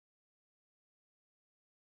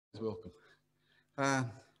Welcome.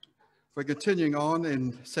 We're continuing on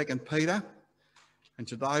in 2 Peter, and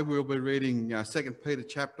today we'll be reading 2 Peter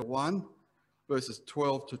chapter 1, verses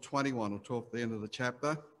 12 to 21, or 12 at the end of the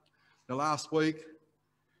chapter. Now, last week,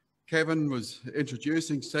 Kevin was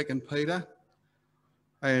introducing 2 Peter,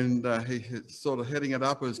 and he sort of heading it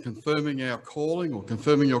up as confirming our calling, or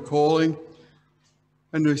confirming your calling,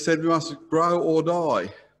 and we said we must grow or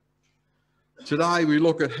die. Today we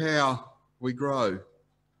look at how we grow.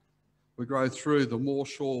 We grow through the more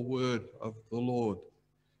sure word of the Lord.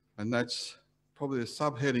 And that's probably a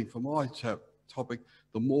subheading for my topic,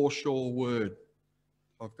 the more sure word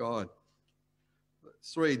of God.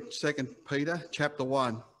 Let's read 2 Peter chapter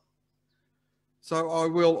 1. So I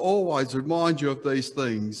will always remind you of these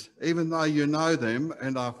things, even though you know them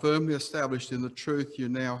and are firmly established in the truth you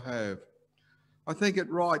now have. I think it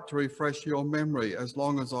right to refresh your memory as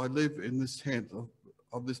long as I live in this tent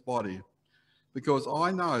of this body, because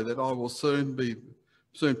I know that I will soon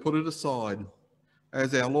put it aside,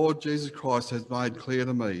 as our Lord Jesus Christ has made clear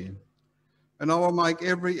to me. And I will make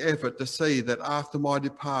every effort to see that after my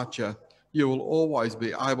departure, you will always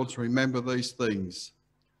be able to remember these things.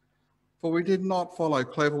 For we did not follow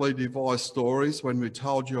cleverly devised stories when we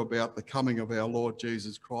told you about the coming of our Lord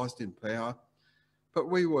Jesus Christ in power, but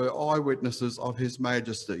we were eyewitnesses of his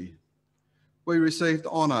majesty. We received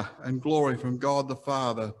honour and glory from God the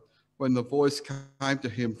Father when the voice came to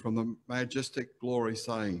him from the majestic glory,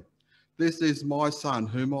 saying, "This is my Son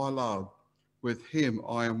whom I love. With him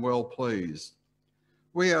I am well pleased."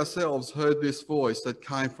 We ourselves heard this voice that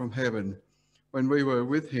came from heaven when we were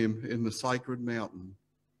with him in the sacred mountain.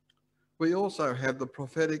 We also have the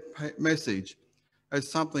prophetic message as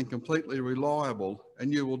something completely reliable,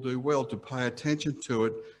 and you will do well to pay attention to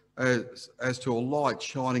it as to a light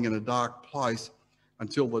shining in a dark place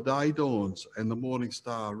until the day dawns and the morning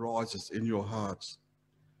star rises in your hearts.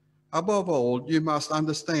 Above all, you must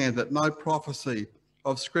understand that no prophecy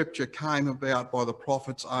of Scripture came about by the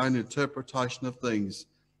prophet's own interpretation of things.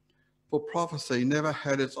 For prophecy never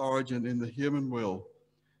had its origin in the human will,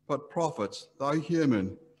 but prophets, though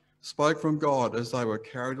human, spoke from God as they were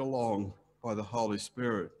carried along by the Holy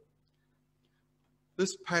Spirit.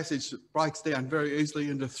 This passage breaks down very easily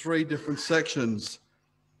into three different sections.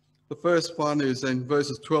 The first one is in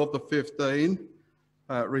verses 12 to 15,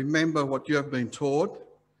 remember what you have been taught.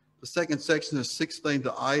 The second section is 16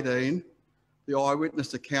 to 18, the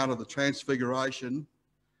eyewitness account of the transfiguration.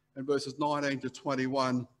 And verses 19 to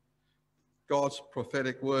 21, God's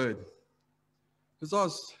prophetic word. As I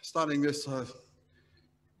was studying this,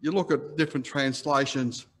 you look at different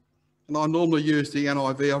translations, and I normally use the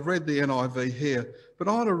NIV. I've read the NIV here, but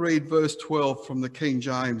I want to read verse 12 from the King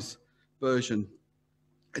James Version.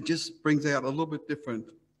 It just brings out a little bit different.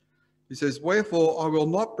 He says, "Wherefore I will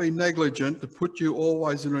not be negligent to put you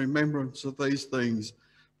always in remembrance of these things,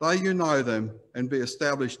 though you know them and be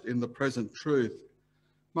established in the present truth."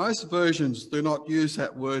 Most versions do not use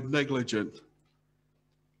that word negligent,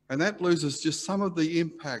 and that loses just some of the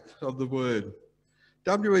impact of the word.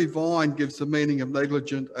 W.E. Vine gives the meaning of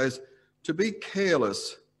negligent as to be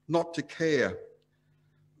careless, not to care.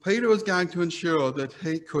 Peter was going to ensure that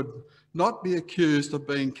he could not be accused of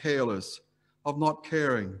being careless, of not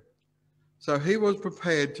caring. So he was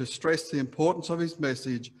prepared to stress the importance of his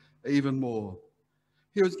message even more.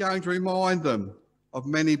 He was going to remind them of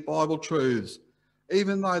many Bible truths,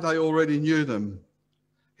 even though they already knew them.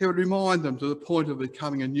 He would remind them to the point of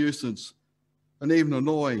becoming a nuisance and even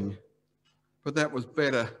annoying, but that was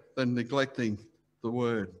better than neglecting the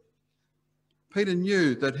word. Peter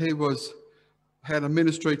knew that he had a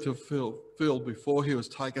ministry to fulfill before he was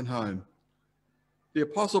taken home. The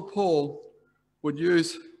Apostle Paul would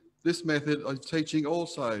use this method of teaching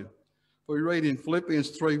also. We read in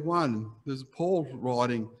Philippians 3:1, there's Paul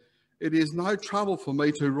writing, "It is no trouble for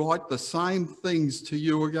me to write the same things to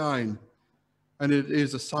you again, and it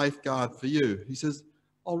is a safeguard for you." He says,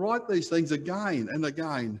 "I'll write these things again and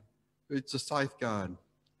again." It's a safeguard.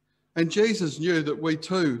 And Jesus knew that we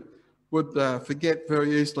too would forget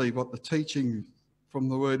very easily what the teaching from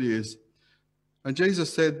the word is. And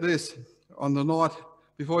Jesus said this on the night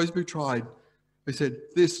before he's betrayed. He said,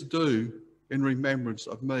 "This do in remembrance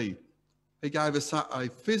of me." He gave us a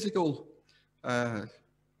physical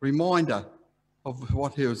reminder of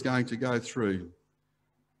what he was going to go through.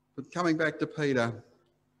 But coming back to Peter,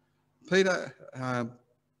 Peter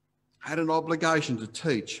had an obligation to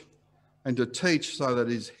teach, and to teach so that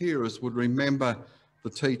his hearers would remember the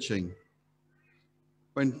teaching.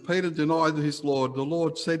 When Peter denied his Lord, the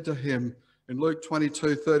Lord said to him in Luke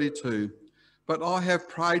 22:32, "But I have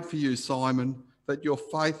prayed for you, Simon, that your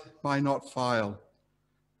faith may not fail.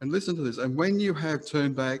 And listen to this. And when you have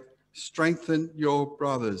turned back, strengthen your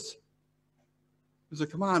brothers. There's a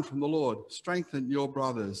command from the Lord, strengthen your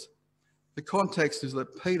brothers. The context is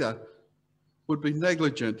that Peter would be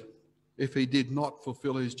negligent if he did not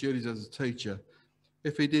fulfill his duties as a teacher,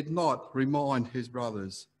 if he did not remind his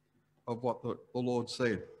brothers of what the Lord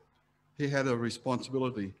said. He had a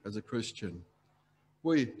responsibility as a Christian.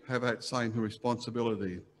 We have that same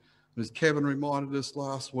responsibility. And as Kevin reminded us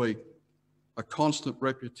last week, a constant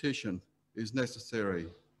repetition is necessary.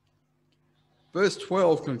 Verse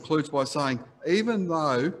 12 concludes by saying, even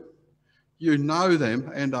though you know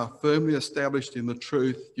them and are firmly established in the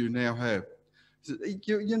truth you now have. He said,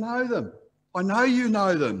 you know them. I know you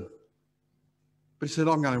know them. But he said,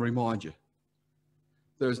 I'm going to remind you.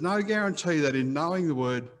 There is no guarantee that in knowing the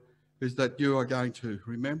word is that you are going to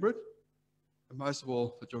remember it, and most of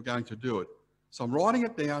all, that you're going to do it. So I'm writing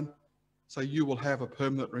it down so you will have a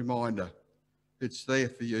permanent reminder. It's there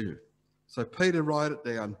for you. So Peter wrote it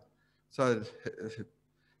down so that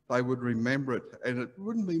they would remember it, and it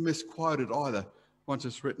wouldn't be misquoted either once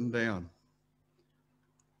it's written down.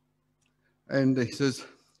 And he says,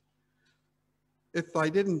 if they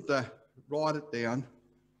didn't write it down,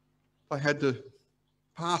 they had to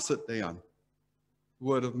pass it down,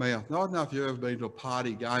 word of mouth. Now, I don't know if you've ever been to a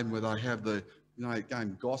party game where they have the,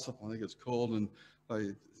 game gossip, I think it's called, and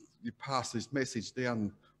you pass this message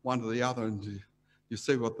down one to the other, and you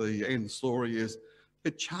see what the end story is.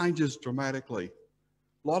 It changes dramatically.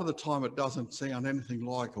 A lot of the time it doesn't sound anything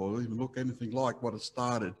like or even look anything like what it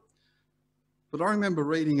started. But I remember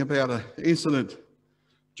reading about an incident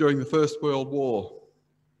during the First World War,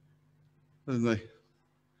 and the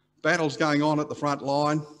battles going on at the front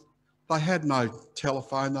line. They had no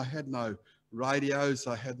telephone, they had no radios,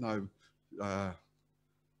 they had no,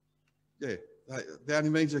 the only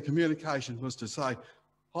means of communication was to say,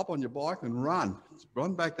 hop on your bike and run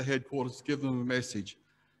back to headquarters, give them a message.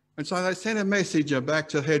 And so they sent a messenger back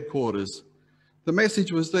to headquarters. The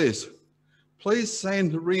message was this: please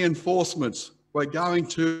send reinforcements, we're going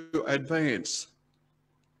to advance.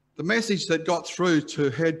 The message that got through to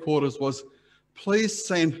headquarters was, please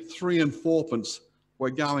send 3 and 4pence, we're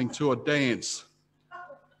going to a dance.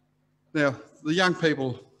 Now, the young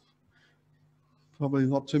people, probably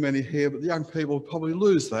not too many here, but the young people probably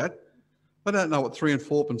lose that. They don't know what 3 and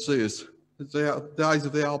 4pence is. It's the days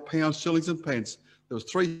of the old pounds, shillings and pence. There was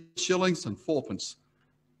 3 shillings and 4pence.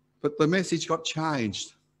 But the message got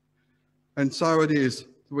changed. And so it is,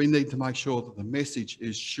 we need to make sure that the message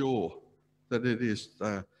is sure, that it is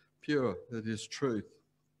pure, that it is truth.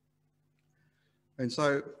 And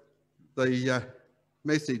so the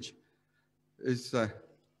message is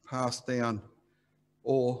passed down,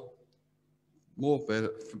 or more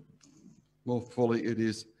fully, it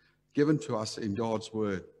is given to us in God's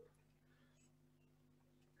word.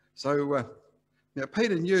 So now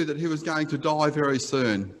Peter knew that he was going to die very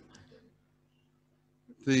soon.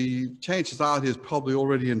 The chances are he was probably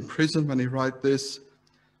already in prison when he wrote this,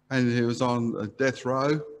 and he was on a death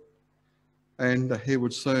row, and he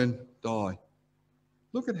would soon die.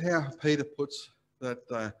 Look at how Peter puts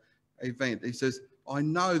that event. He says, I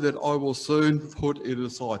know that I will soon put it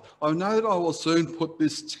aside. I know that I will soon put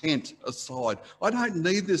this tent aside. I don't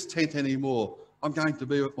need this tent anymore. I'm going to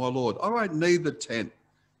be with my Lord. I won't need the tent.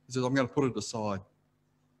 He says, I'm going to put it aside.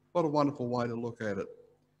 What a wonderful way to look at it.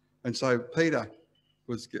 And so Peter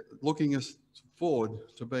was looking forward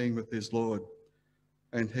to being with his Lord,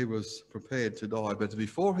 and he was prepared to die. But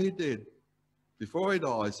before he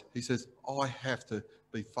dies, he says, I have to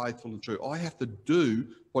be faithful and true. I have to do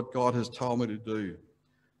what God has told me to do.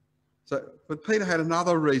 But Peter had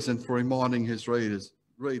another reason for reminding his readers.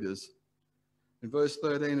 In verse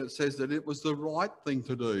 13, it says that it was the right thing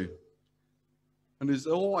to do. And it is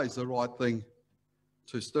always the right thing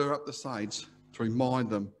to stir up the saints, to remind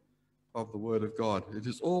them of the word of God. It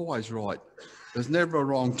is always right. There's never a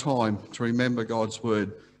wrong time to remember God's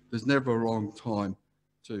word. There's never a wrong time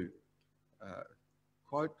to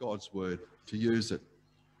quote God's word, to use it.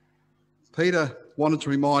 Peter wanted to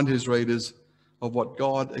remind his readers of what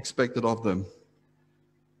God expected of them.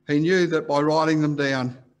 He knew that by writing them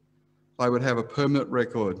down, they would have a permanent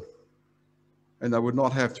record, and they would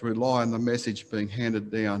not have to rely on the message being handed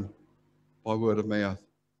down by word of mouth.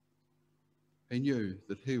 He knew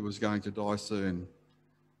that he was going to die soon.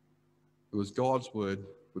 It was God's word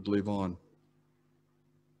would live on.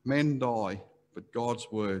 Men die, but God's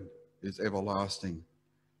word is everlasting.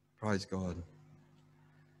 Praise God.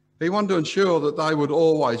 He wanted to ensure that they would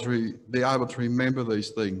always be able to remember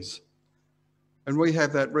these things. And we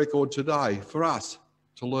have that record today for us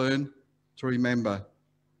to learn, to remember.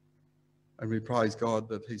 And we praise God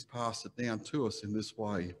that he's passed it down to us in this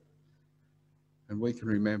way. And we can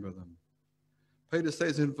remember them. Peter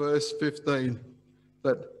says in verse 15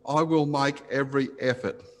 that I will make every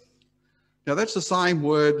effort. Now that's the same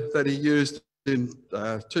word that he used in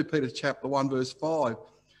 2 Peter chapter 1 verse 5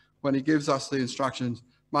 when he gives us the instructions,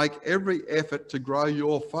 make every effort to grow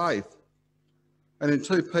your faith. And in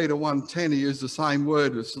 2 Peter 1:10 he used the same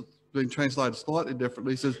word, it's been translated slightly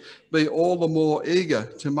differently. He says, be all the more eager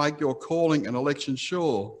to make your calling and election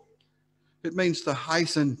sure. It means to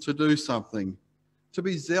hasten to do something, to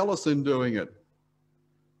be zealous in doing it.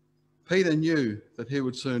 Peter knew that he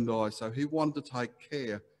would soon die, so he wanted to take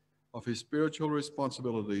care of his spiritual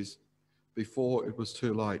responsibilities before it was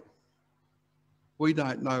too late. We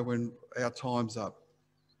don't know when our time's up.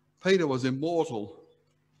 Peter was immortal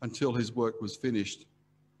until his work was finished.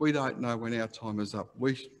 We don't know when our time is up.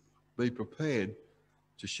 We should be prepared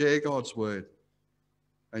to share God's word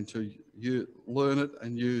and to learn it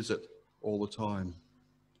and use it all the time.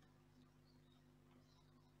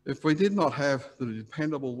 If we did not have the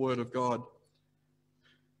dependable word of God,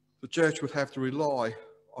 the church would have to rely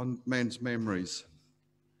on men's memories.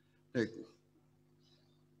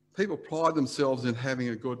 People pride themselves in having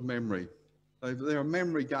a good memory. There are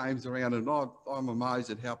memory games around, and I'm amazed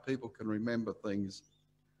at how people can remember things.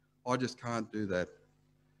 I just can't do that.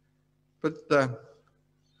 But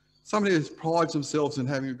somebody who prides themselves in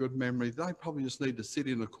having a good memory, they probably just need to sit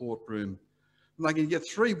in a courtroom. And they can get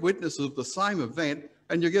 3 witnesses of the same event,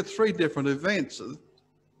 and you get 3 different events,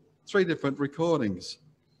 3 different recordings.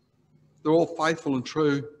 They're all faithful and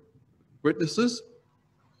true witnesses,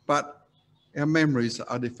 but our memories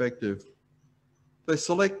are defective. They're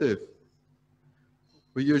selective.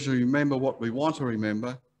 We usually remember what we want to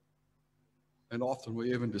remember, and often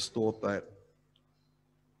we even distort that.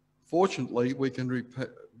 Fortunately, we can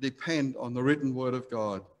depend on the written word of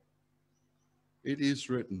God. It is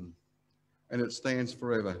written, and it stands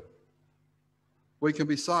forever. We can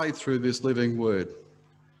be saved through this living word.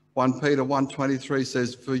 1 Peter 1:23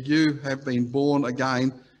 says, for you have been born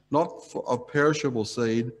again, not of perishable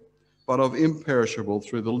seed, but of imperishable,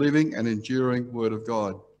 through the living and enduring word of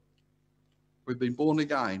God. We've been born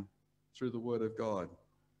again through the word of God.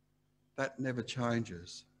 That never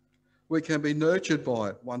changes. We can be nurtured by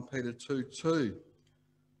it, 1 Peter 2:2.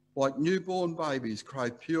 Like newborn babies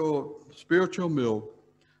crave pure spiritual milk,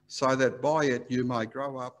 so that by it you may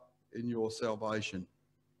grow up in your salvation.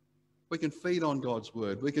 We can feed on God's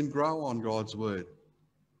word. We can grow on God's word.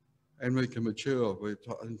 And we can mature. We're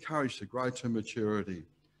encouraged to grow to maturity.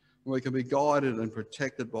 We can be guided and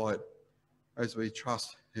protected by it as we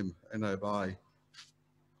trust him and obey.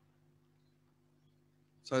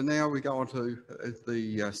 So now we go on to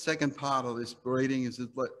the second part of this reading, is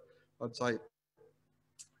I'd say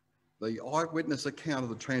the eyewitness account of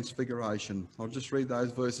the Transfiguration. I'll just read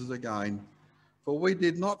those verses again. For we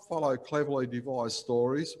did not follow cleverly devised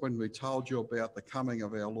stories when we told you about the coming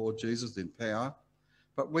of our Lord Jesus in power,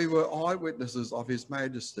 but we were eyewitnesses of his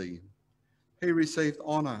majesty. He received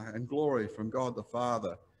honour and glory from God the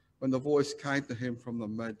Father when the voice came to him from the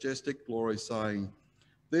majestic glory saying,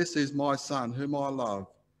 this is my Son whom I love,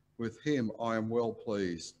 with him I am well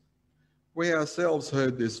pleased. We ourselves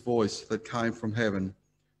heard this voice that came from heaven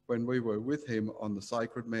when we were with him on the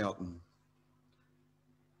sacred mountain.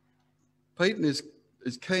 Peter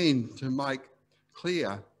is keen to make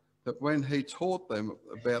clear that when he taught them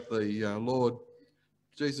about the Lord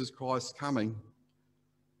Jesus Christ coming,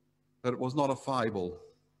 that it was not a fable.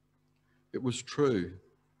 It was true.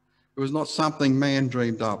 It was not something man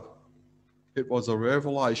dreamed up. It was a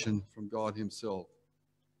revelation from God himself.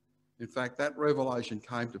 In fact, that revelation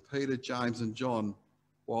came to Peter, James and John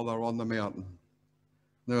while they were on the mountain.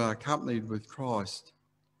 They were accompanied with Christ.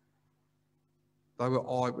 They were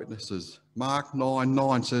eyewitnesses. Mark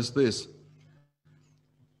 9:9 says this,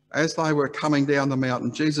 as they were coming down the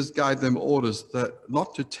mountain, Jesus gave them orders that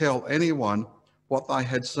not to tell anyone what they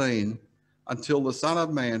had seen until the Son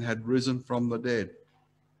of Man had risen from the dead.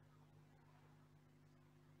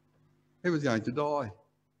 He was going to die,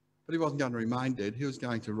 but he wasn't going to remain dead. He was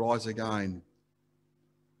going to rise again.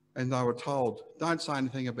 And they were told, don't say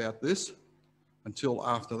anything about this until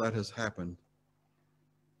after that has happened.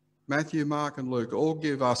 Matthew, Mark and Luke all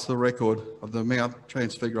give us the record of the Mount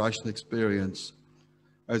Transfiguration experience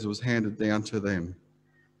as it was handed down to them.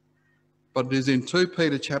 But it is in 2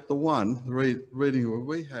 Peter chapter 1, the reading where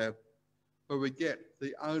we get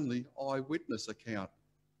the only eyewitness account.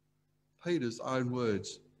 Peter's own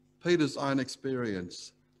words, Peter's own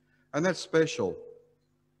experience. And that's special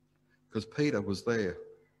because Peter was there.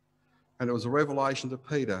 And it was a revelation to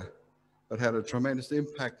Peter that had a tremendous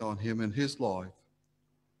impact on him in his life.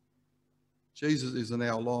 Jesus is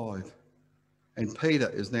now alive, and Peter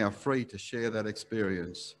is now free to share that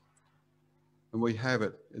experience. And we have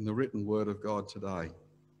it in the written word of God today.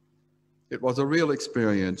 It was a real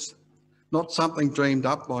experience, not something dreamed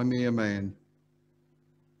up by mere man,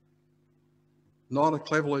 not a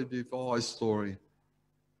cleverly devised story.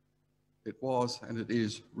 It was and it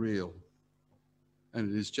is real, and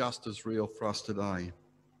it is just as real for us today.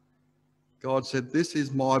 God said, "This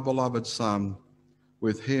is my beloved Son,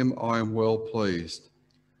 with him I am well pleased."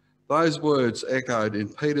 Those words echoed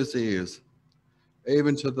in Peter's ears,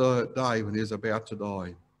 even to the day when he is about to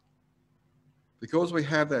die. Because we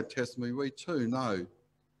have that testimony, we too know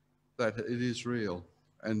that it is real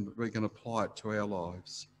and we can apply it to our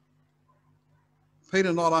lives.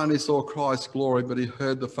 Peter not only saw Christ's glory, but he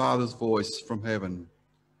heard the Father's voice from heaven.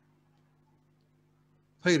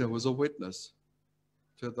 Peter was a witness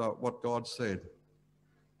to what God said.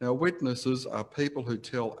 Now, witnesses are people who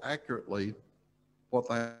tell accurately what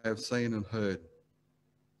they have seen and heard.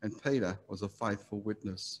 And Peter was a faithful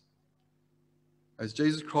witness. As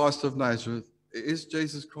Jesus Christ of Nazareth, is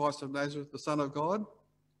Jesus Christ of Nazareth the Son of God?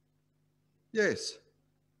 Yes.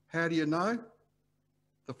 How do you know?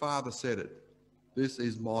 The Father said it. "This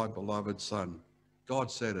is my beloved Son." God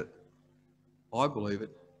said it. I believe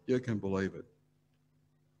it. You can believe it.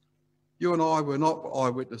 You and I were not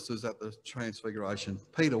eyewitnesses at the Transfiguration.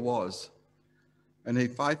 Peter was. And he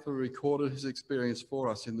faithfully recorded his experience for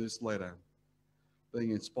us in this letter,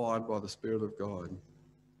 being inspired by the Spirit of God.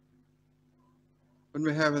 When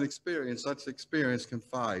we have an experience, that experience can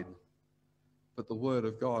fade, but the Word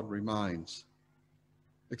of God remains.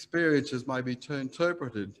 Experiences may be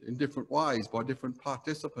interpreted in different ways by different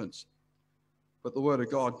participants, but the Word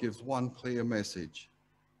of God gives one clear message.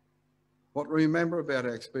 What we remember about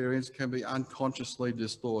our experience can be unconsciously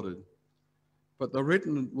distorted, but the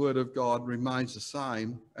written Word of God remains the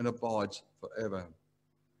same and abides forever.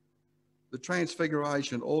 The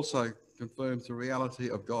Transfiguration also confirms the reality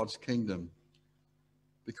of God's kingdom.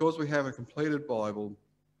 Because we have a completed Bible,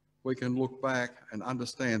 we can look back and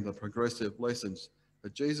understand the progressive lessons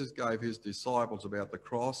that Jesus gave his disciples about the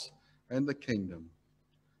cross and the kingdom.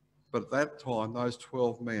 But at that time, those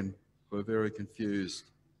 12 men were very confused.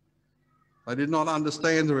 They did not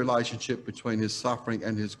understand the relationship between his suffering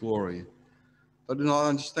and his glory. They did not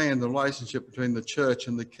understand the relationship between the church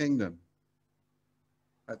and the kingdom.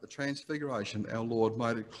 At the Transfiguration, our Lord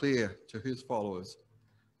made it clear to his followers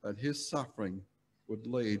that his suffering would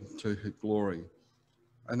lead to his glory,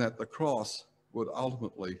 and that the cross would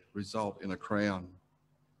ultimately result in a crown.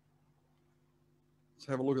 Let's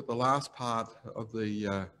have a look at the last part of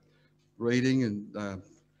the reading in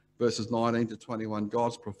verses 19 to 21,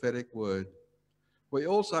 God's prophetic word. We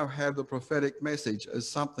also have the prophetic message as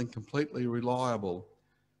something completely reliable,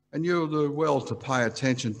 and you'll do well to pay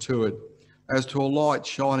attention to it as to a light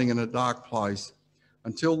shining in a dark place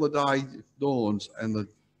until the day dawns and the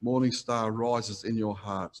morning star rises in your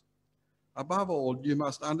heart. Above all, you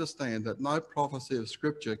must understand that no prophecy of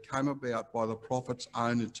Scripture came about by the prophet's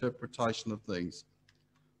own interpretation of things.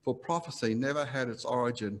 For prophecy never had its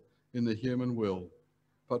origin in the human will,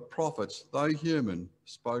 but prophets, though human,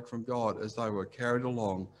 spoke from God as they were carried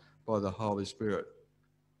along by the Holy Spirit.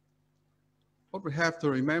 What we have to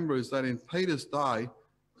remember is that in Peter's day,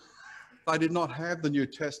 they did not have the New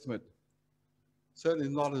Testament. Certainly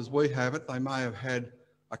not as we have it. They may have had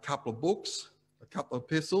a couple of books, a couple of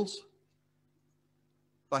epistles.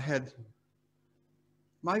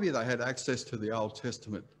 Maybe they had access to the Old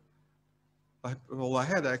Testament. They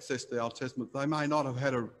had access to the Old Testament. They may not have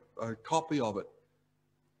had a copy of it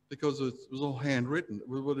because it was all handwritten. It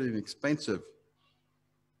would have been expensive.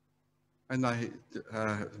 And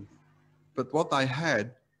but what they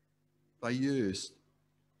had, they used.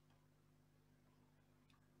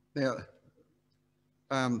 Now,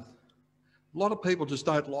 a lot of people just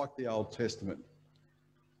don't like the Old Testament.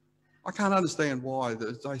 I can't understand why.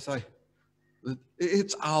 They say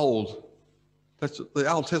it's old. That's what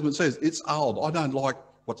the Old Testament says. It's old. I don't like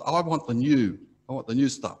I want the new. I want the new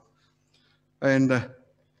stuff. And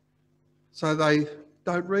so they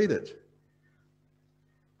don't read it.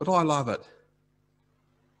 But I love it.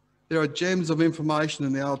 There are gems of information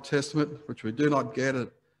in the Old Testament which we do not get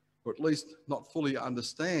it, or at least not fully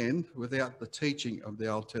understand without the teaching of the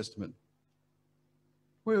Old Testament.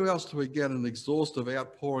 Where else do we get an exhaustive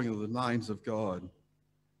outpouring of the names of God?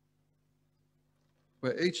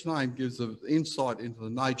 Where each name gives an insight into the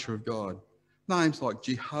nature of God. Names like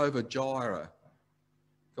Jehovah Jireh,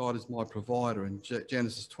 God is my provider in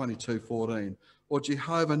Genesis 22:14, or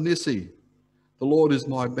Jehovah Nissi, the Lord is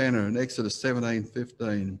my banner in Exodus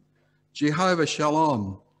 17:15. Jehovah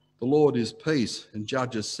Shalom, the Lord is peace in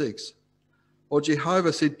Judges 6. Or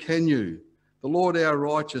Jehovah said, can you? The Lord our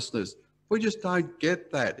righteousness. We just don't get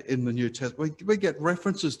that in the New Testament. We get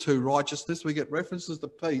references to righteousness, we get references to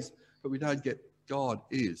peace, but we don't get God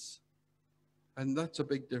is. And that's a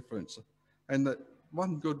big difference. And that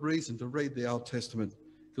one good reason to read the Old Testament,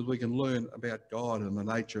 because we can learn about God and the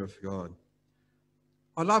nature of God.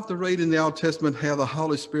 I love to read in the Old Testament how the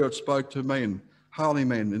Holy Spirit spoke to men, holy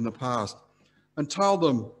men in the past, and told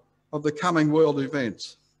them of the coming world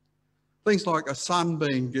events. Things like a son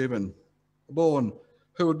being born,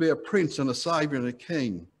 who would be a prince and a saviour and a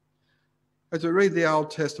king. As we read the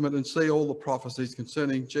Old Testament and see all the prophecies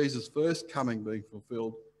concerning Jesus' first coming being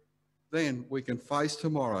fulfilled, then we can face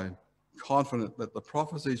tomorrow confident that the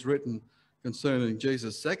prophecies written concerning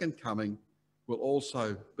Jesus' second coming will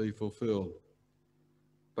also be fulfilled.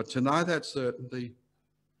 But to know that certainty,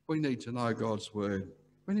 we need to know God's word.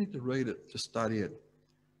 We need to read it, to study it.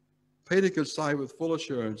 Peter could say with full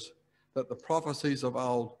assurance that the prophecies of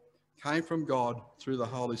old came from God through the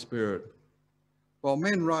Holy Spirit. While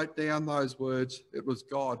men wrote down those words, it was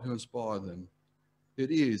God who inspired them. It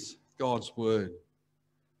is God's word.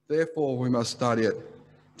 Therefore, we must study it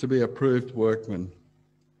to be approved workmen.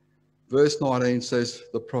 Verse 19 says,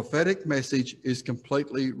 the prophetic message is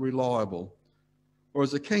completely reliable. Or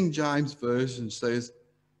as the King James Version says,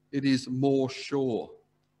 it is more sure.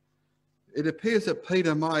 It appears that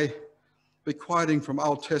Peter may be quoting from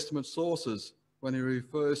Old Testament sources when he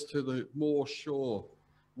refers to the more sure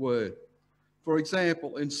word. For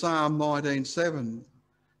example, in Psalm 19:7,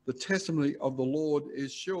 the testimony of the Lord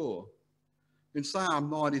is sure. In Psalm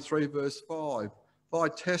 93 verse 5, thy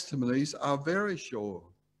testimonies are very sure.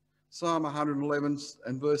 Psalm 111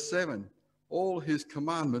 and verse 7, all his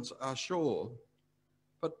commandments are sure.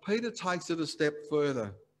 But Peter takes it a step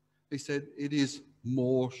further. He said, it is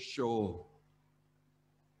more sure.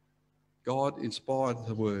 God inspired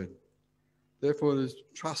the word. Therefore, it is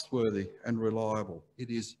trustworthy and reliable.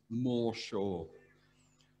 It is more sure.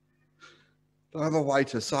 The other way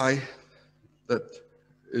to say that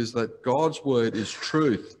is that God's word is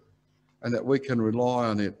truth and that we can rely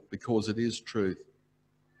on it because it is truth.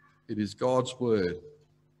 It is God's word.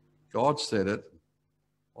 God said it.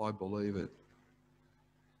 I believe it.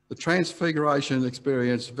 The Transfiguration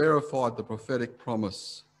experience verified the prophetic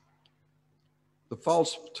promise. The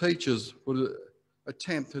false teachers would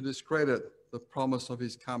attempt to discredit the promise of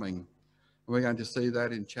his coming. And we're going to see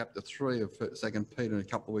that in chapter 3 of 2 Peter in a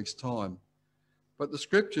couple of weeks' time. But the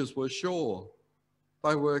scriptures were sure.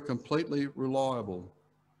 They were completely reliable.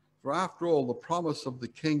 For after all, the promise of the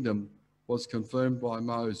kingdom was confirmed by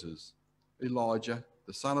Moses, Elijah,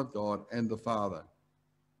 the Son of God, and the Father.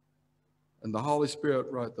 And the Holy Spirit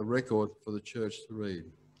wrote the record for the church to read.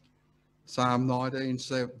 Psalm 19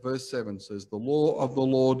 verse 7 says, the law of the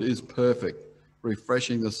Lord is perfect,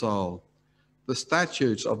 refreshing the soul. The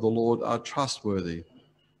statutes of the Lord are trustworthy,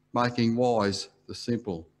 making wise the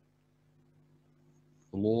simple.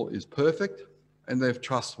 The law is perfect and they're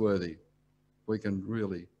trustworthy. We can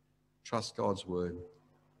really trust God's word.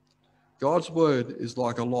 God's word is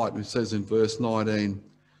like a light, it says in verse 19,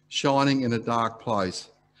 shining in a dark place.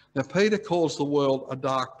 Now, Peter calls the world a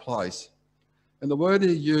dark place. And the word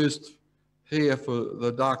he used here for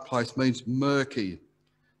the dark place means murky.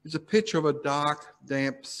 It's a picture of a dark,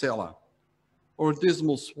 damp cellar or a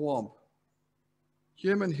dismal swamp.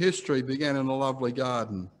 Human history began in a lovely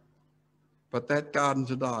garden, but that garden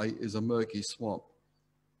today is a murky swamp.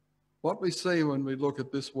 What we see when we look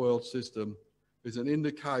at this world system is an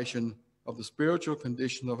indication of the spiritual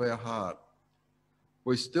condition of our heart.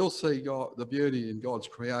 We still see God, the beauty in God's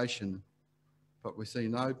creation, but we see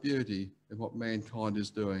no beauty in what mankind is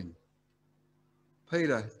doing.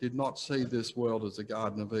 Peter did not see this world as a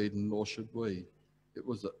Garden of Eden, nor should we. It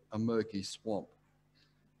was a murky swamp.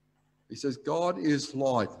 He says, God is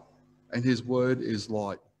light, and his word is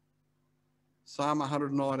light. Psalm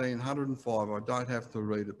 119, 105, I don't have to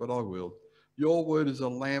read it, but I will. Your word is a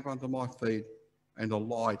lamp unto my feet and a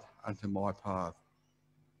light unto my path.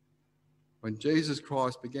 When Jesus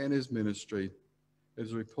Christ began his ministry, it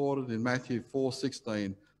is reported in Matthew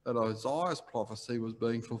 4:16 that Isaiah's prophecy was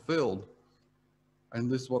being fulfilled. And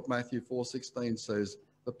this is what Matthew 4:16 says,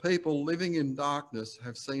 the people living in darkness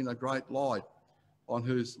have seen a great light. On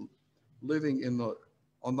those living in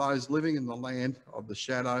the land of the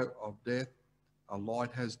shadow of death, a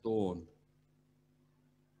light has dawned.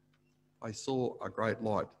 They saw a great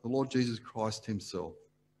light, the Lord Jesus Christ himself.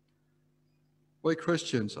 We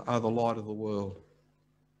Christians are the light of the world.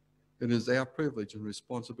 It is our privilege and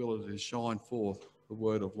responsibility to shine forth the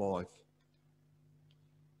word of life,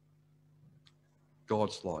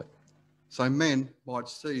 God's light, so men might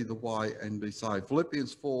see the way and be saved.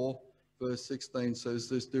 Philippians 4 verse 16 says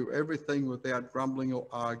this, do everything without grumbling or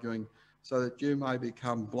arguing, so that you may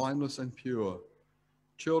become blameless and pure,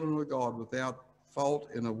 children of God without fault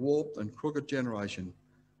in a warped and crooked generation.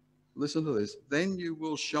 Listen to this. Then you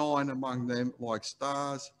will shine among them like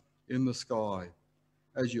stars in the sky,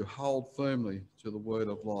 as you hold firmly to the word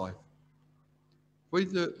of life. We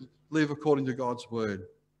live according to God's word.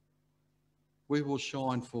 We will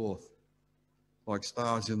shine forth like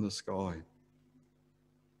stars in the sky.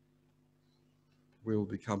 We will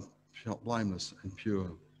become blameless and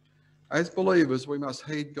pure. As believers, we must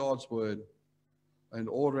heed God's word and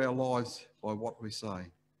order our lives by what we say.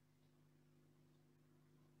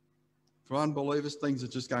 For unbelievers, things are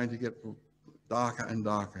just going to get darker and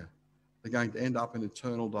darker. They're going to end up in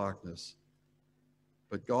eternal darkness.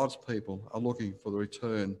 But God's people are looking for the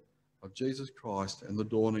return of Jesus Christ and the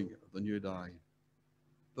dawning of the new day.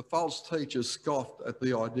 The false teachers scoffed at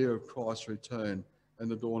the idea of Christ's return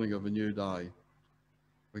and the dawning of a new day.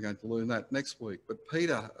 We're going to learn that next week. But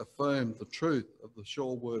Peter affirmed the truth of the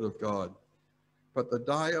sure word of God. But the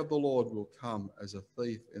day of the Lord will come as a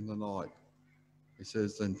thief in the night. He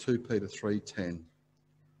says in 2 Peter 3:10.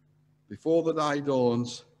 Before the day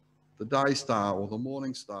dawns, the day star or the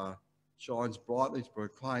morning star shines brightly to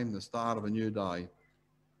proclaim the start of a new day.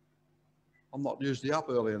 I'm not usually up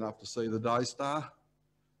early enough to see the day star,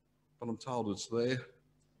 but I'm told it's there.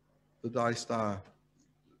 The day star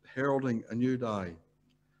heralding a new day.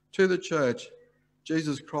 To the church,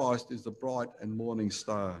 Jesus Christ is the bright and morning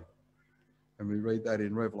star. And we read that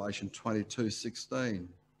in Revelation 22:16.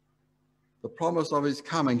 The promise of his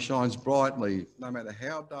coming shines brightly, no matter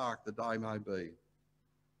how dark the day may be.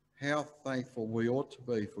 How thankful we ought to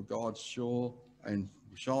be for God's sure and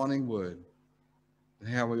shining word, and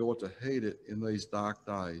how we ought to heed it in these dark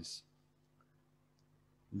days.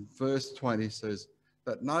 Verse 20 says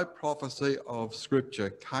that no prophecy of Scripture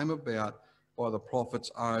came about by the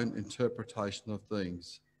prophet's own interpretation of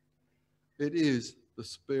things. It is the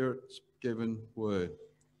Spirit's given word.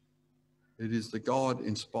 It is the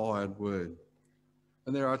God-inspired word.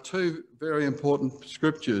 And there are two very important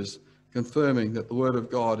scriptures confirming that the word of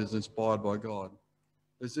God is inspired by God.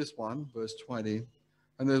 There's this one, verse 20,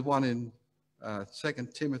 and there's one in 2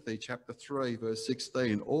 Timothy chapter 3, verse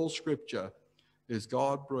 16. All scripture is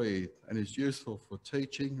God-breathed and is useful for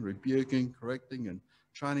teaching, rebuking, correcting, and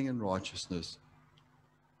training in righteousness.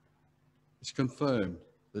 It's confirmed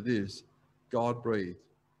that it is God-breathed.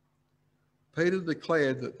 Peter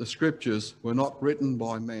declared that the scriptures were not written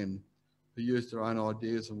by men who used their own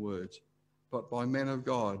ideas and words, but by men of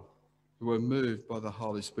God who were moved by the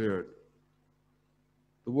Holy Spirit.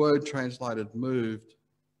 The word translated moved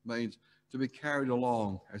means to be carried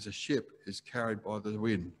along as a ship is carried by the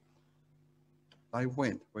wind. They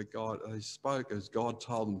went where they spoke as God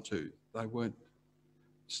told them to. They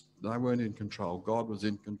weren't in control. God was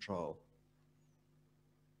in control.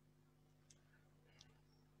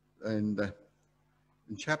 And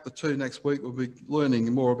in chapter 2 next week, we'll be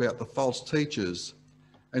learning more about the false teachers.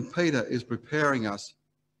 And Peter is preparing us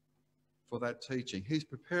for that teaching. He's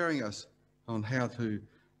preparing us on how to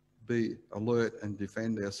be alert and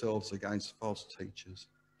defend ourselves against false teachers.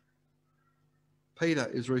 Peter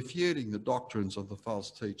is refuting the doctrines of the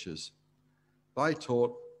false teachers. They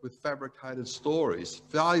taught with fabricated stories,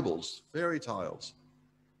 fables, fairy tales.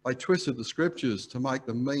 They twisted the scriptures to make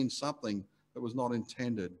them mean something that was not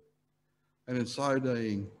intended. And in so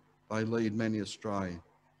doing, they lead many astray.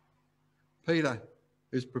 Peter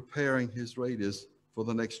is preparing his readers for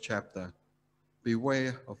the next chapter.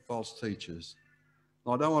 Beware of false teachers.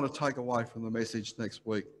 Now, I don't want to take away from the message next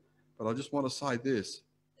week, but I just want to say this,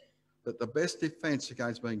 that the best defense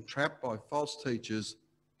against being trapped by false teachers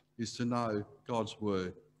is to know God's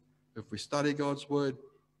word. If we study God's word,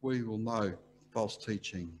 we will know false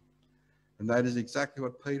teaching. And that is exactly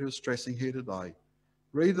what Peter is stressing here today.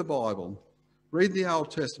 Read the Bible. Read the Old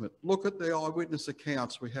Testament. Look at the eyewitness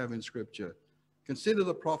accounts we have in Scripture. Consider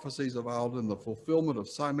the prophecies of old and the fulfillment of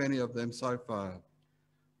so many of them so far.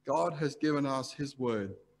 God has given us his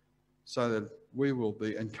word so that we will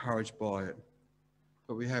be encouraged by it.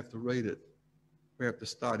 But we have to read it. We have to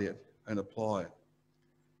study it and apply it.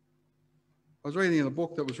 I was reading in a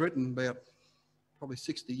book that was written about probably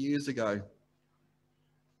 60 years ago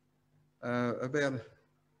about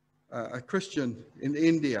a Christian in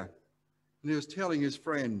India. And he was telling his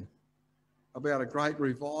friend about a great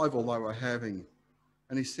revival they were having.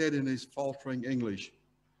 And he said in his faltering English,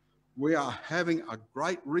 "We are having a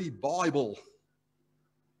great revival."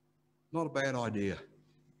 Not a bad idea.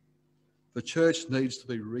 The church needs to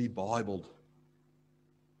be rebibled.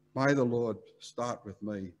 May the Lord start with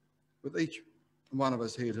me, with each one of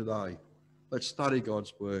us here today. Let's study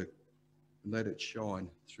God's word. and let it shine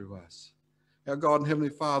through us. Our God and Heavenly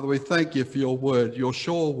Father, we thank you for your word, your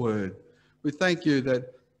sure word. We thank you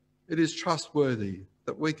that it is trustworthy,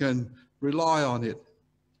 that we can rely on it.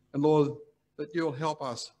 And Lord, that you'll help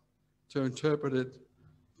us to interpret it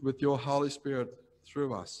with your Holy Spirit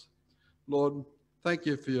through us. Lord, thank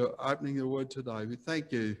you for your opening your word today. We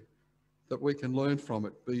thank you that we can learn from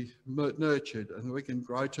it, be nurtured, and we can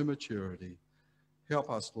grow to maturity. Help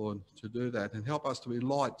us, Lord, to do that, and help us to be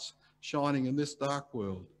lights shining in this dark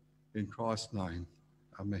world. In Christ's name,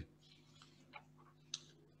 amen.